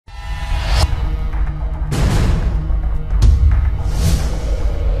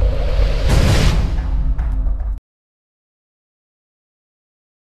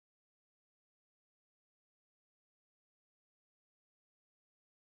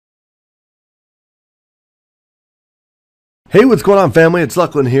Hey, what's going on, family? It's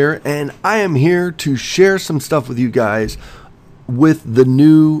Luclin here, and I am here to share some stuff with you guys with the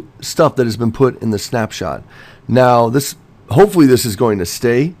new stuff that has been put in the snapshot. Now, hopefully this is going to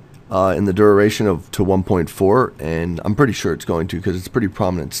stay in the duration of to 1.4, and I'm pretty sure it's going to because it's pretty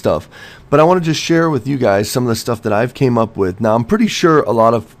prominent stuff. But I want to just share with you guys some of the stuff that I've came up with. Now, I'm pretty sure a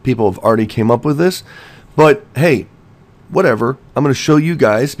lot of people have already came up with this, but hey, whatever. I'm going to show you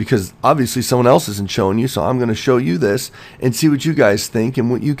guys because obviously someone else isn't showing you, so I'm going to show you this and see what you guys think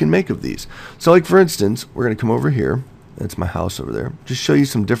and what you can make of these. So like for instance, we're going to come over here. That's my house over there. Just show you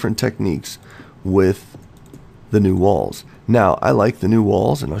some different techniques with the new walls. Now, I like the new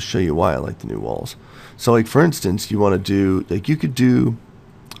walls, and I'll show you why I like the new walls. So like for instance, you want to do, like you could do,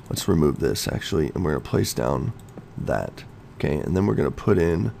 let's remove this actually, and we're going to place down that. Okay, and then we're going to put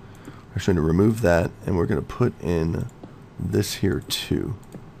in, we're actually going to remove that, and we're going to put in this here too.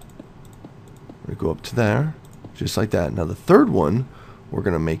 We're going to go up to there, just like that. Now the third one, we're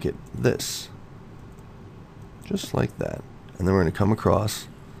going to make it this. Just like that. And then we're going to come across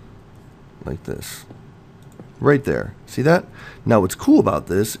like this. Right there. See that? Now what's cool about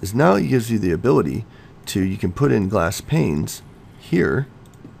this is now it gives you the ability to, you can put in glass panes here,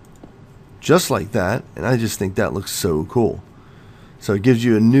 just like that. And I just think that looks so cool. So it gives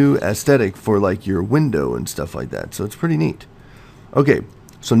you a new aesthetic for like your window and stuff like that. So it's pretty neat. Okay,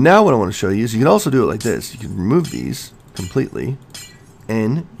 so now what I want to show you is you can also do it like this. You can remove these completely,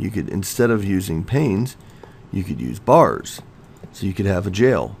 and you could, instead of using panes, you could use bars. So you could have a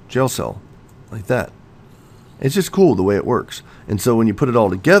jail cell like that. It's just cool the way it works. And so when you put it all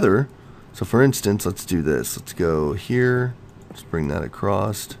together, so for instance, let's do this. Let's go here. Let's bring that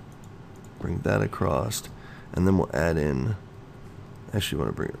across, and then we'll add in, actually want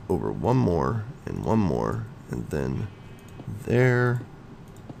to bring it over one more, and then there,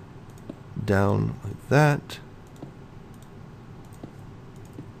 down like that,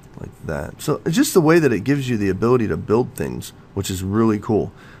 So it's just the way that it gives you the ability to build things, which is really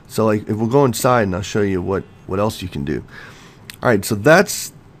cool. So like if we'll go inside and I'll show you what else you can do. Alright, so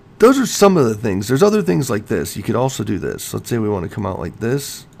those are some of the things. There's other things like this. You could also do this. Let's say we want to come out like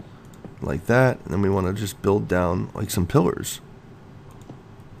this, like that, and then we want to just build down like some pillars.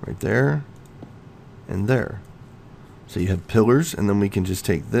 Right there and there. So you have pillars, and then we can just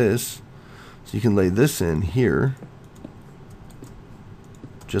take this. So you can lay this in here.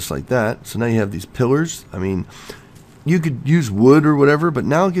 Just like that. So now you have these pillars. I mean, you could use wood or whatever, but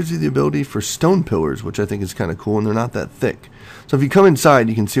now it gives you the ability for stone pillars, which I think is kind of cool, and they're not that thick. So if you come inside,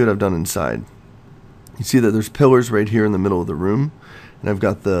 you can see what I've done inside. You see that there's pillars right here in the middle of the room, and I've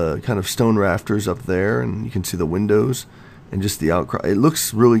got the kind of stone rafters up there, and you can see the windows and just the outcry. It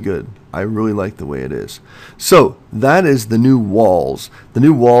looks really good. I really like the way it is. So that is the new walls. The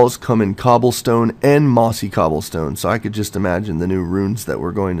new walls come in cobblestone and mossy cobblestone. So I could just imagine the new runes that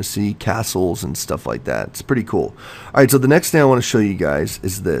we're going to see, castles and stuff like that. It's pretty cool. All right, so the next thing I want to show you guys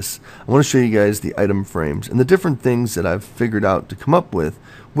is this. I want to show you guys the item frames and the different things that I've figured out to come up with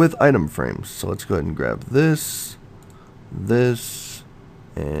item frames. So let's go ahead and grab this,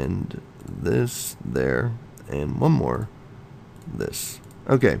 and this there, and one more. This.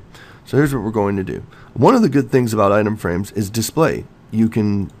 Okay, so here's what we're going to do. One of the good things about item frames is display. You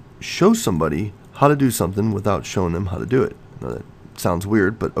can show somebody how to do something without showing them how to do it. Now that sounds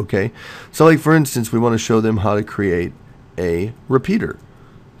weird, but okay. So like for instance, we want to show them how to create a repeater.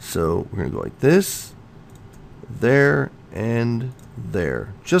 So we're going to go like this, there, and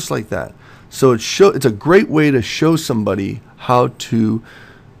there, just like that. So it's a great way to show somebody how to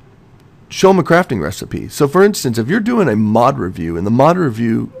show them a crafting recipe. So for instance, if you're doing a mod review and the mod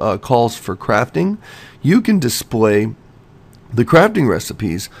review calls for crafting, you can display the crafting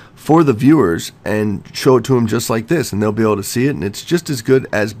recipes for the viewers and show it to them just like this, and they'll be able to see it, and it's just as good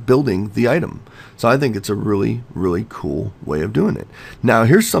as building the item. So I think it's a really, really cool way of doing it. Now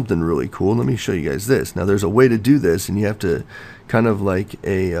here's something really cool. Let me show you guys this. Now there's a way to do this, and you have to kind of like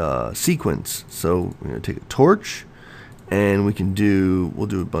a sequence. So we're going to take a torch, and we'll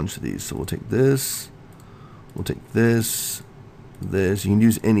do a bunch of these. So we'll take this, we'll take this. You can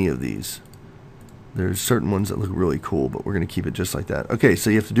use any of these. There's certain ones that look really cool, but we're going to keep it just like that. Okay, so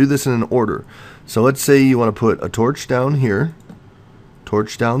you have to do this in an order. So let's say you want to put a torch down here,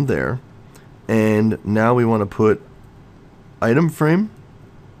 torch down there, and now we want to put item frame.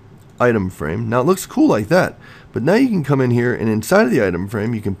 Now it looks cool like that, but now you can come in here, and inside of the item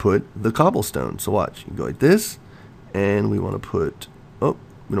frame you can put the cobblestone. So watch, you can go like this, and we want to put, oh,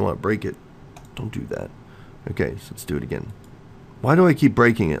 we don't want to break it. Don't do that. Okay, so let's do it again. Why do I keep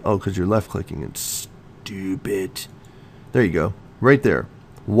breaking it? Oh, because you're left clicking. It's stupid. There you go. Right there.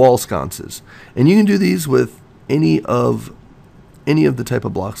 Wall sconces. And you can do these with any of any of the type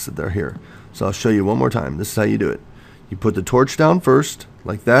of blocks that are here. So I'll show you one more time. This is how you do it. You put the torch down first,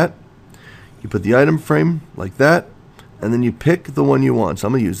 like that. You put the item frame like that, and then you pick the one you want. So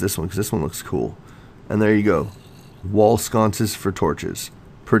I'm going to use this one because this one looks cool. And there you go. Wall sconces for torches.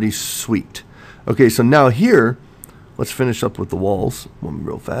 Pretty sweet. Okay, so now here, let's finish up with the walls. One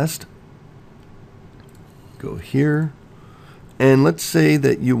real fast. Go here. And let's say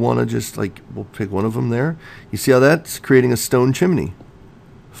that you want to just, like, we'll pick one of them there. You see how that's creating a stone chimney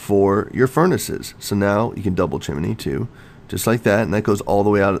for your furnaces. So now you can double chimney too, just like that, and that goes all the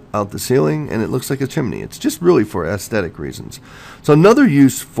way out the ceiling, and it looks like a chimney. It's just really for aesthetic reasons. So another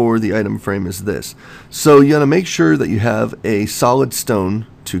use for the item frame is this. So you got to make sure that you have a solid stone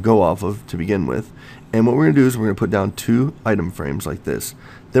to go off of to begin with, and what we're going to do is we're going to put down 2 item frames like this.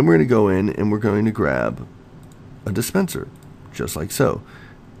 Then we're going to go in and we're going to grab a dispenser, just like so.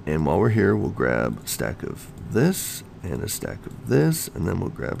 And while we're here, we'll grab a stack of this and a stack of this, and then we'll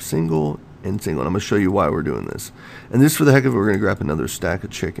grab single and single. And I'm going to show you why we're doing this. And just for the heck of it, we're going to grab another stack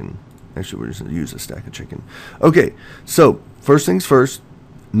of chicken. Actually, we're just going to use a stack of chicken. Okay, so first things first,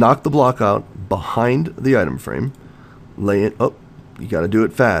 knock the block out behind the item frame. Lay it up. You got to do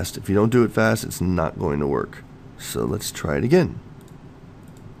it fast. If you don't do it fast, it's not going to work. So let's try it again.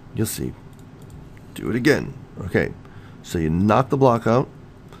 You'll see. Do it again. Okay, so you knock the block out.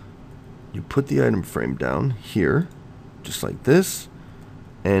 You put the item frame down here, just like this,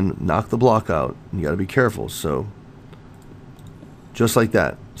 and knock the block out. You got to be careful. So just like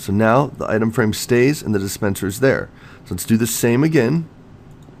that. So now the item frame stays and the dispenser is there. So let's do the same again,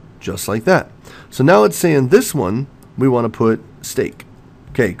 just like that. So now let's say in this one we want to put steak.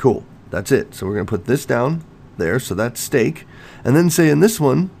 Okay, cool. That's it. So we're going to put this down there. So that's steak. And then say in this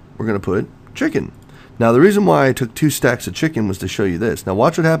one we're going to put chicken. Now the reason why I took 2 stacks of chicken was to show you this. Now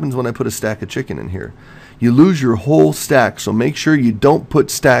watch what happens when I put a stack of chicken in here. You lose your whole stack, so make sure you don't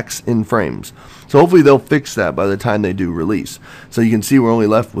put stacks in frames. So hopefully they'll fix that by the time they do release. So you can see we're only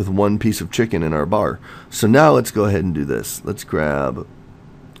left with 1 piece of chicken in our bar. So now let's go ahead and do this. Let's grab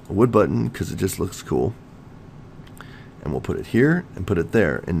a wood button because it just looks cool. And we'll put it here and put it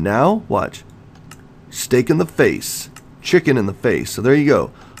there. And now, watch. Steak in the face. Chicken in the face. So there you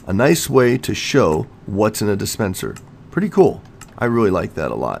go. A nice way to show what's in a dispenser. Pretty cool. I really like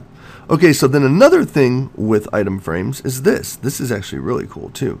that a lot. Okay, so then another thing with item frames is this. This is actually really cool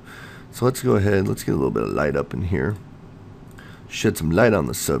too. So let's go ahead. Let's get a little bit of light up in here. Shed some light on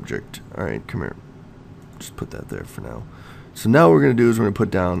the subject. All right, come here. Just put that there for now. So now what we're going to do is we're going to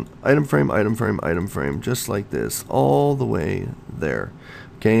put down item frame, item frame, item frame, just like this, all the way there.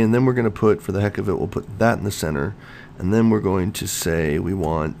 Okay, and then we're going to put, for the heck of it, we'll put that in the center. And then we're going to say we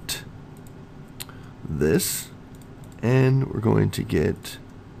want this, and we're going to get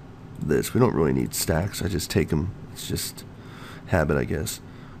this. We don't really need stacks. I just take them. It's just habit, I guess.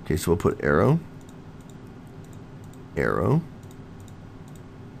 Okay, so we'll put arrow, arrow,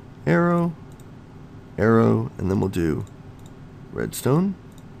 arrow, arrow, and then we'll do redstone,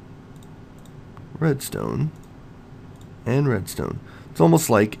 redstone, and redstone. It's almost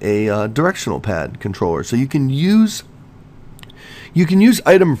like a directional pad controller. So you can use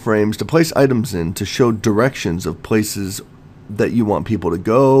item frames to place items in to show directions of places that you want people to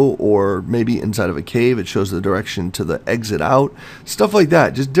go, or maybe inside of a cave it shows the direction to the exit out, stuff like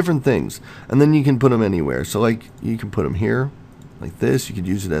that, just different things. And then you can put them anywhere. So like you can put them here like this. You could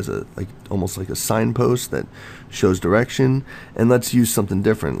use it as a almost like a signpost that shows direction. And let's use something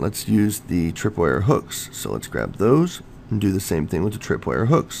different. Let's use the tripwire hooks. So let's grab those and do the same thing with the tripwire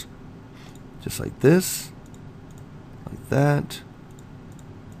hooks. Just like this, like that,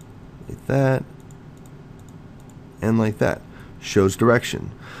 and like that. Shows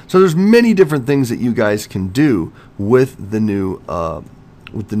direction. So there's many different things that you guys can do with the new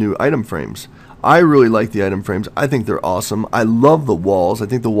item frames. I really like the item frames. I think they're awesome. I love the walls. I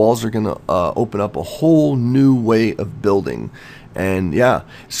think the walls are going to open up a whole new way of building. And yeah,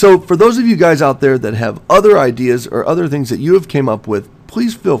 so for those of you guys out there that have other ideas or other things that you have came up with,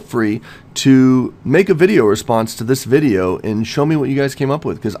 please feel free to make a video response to this video and show me what you guys came up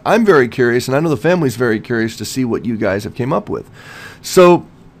with, because I'm very curious, and I know the family's very curious to see what you guys have came up with. So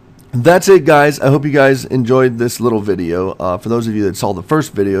that's it, guys. I hope you guys enjoyed this little video. For those of you that saw the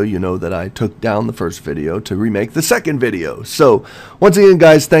first video, you know that I took down the first video to remake the second video. So once again,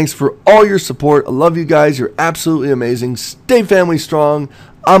 guys, thanks for all your support. I love you guys. You're absolutely amazing. Stay family strong.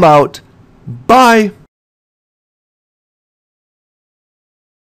 I'm out. Bye.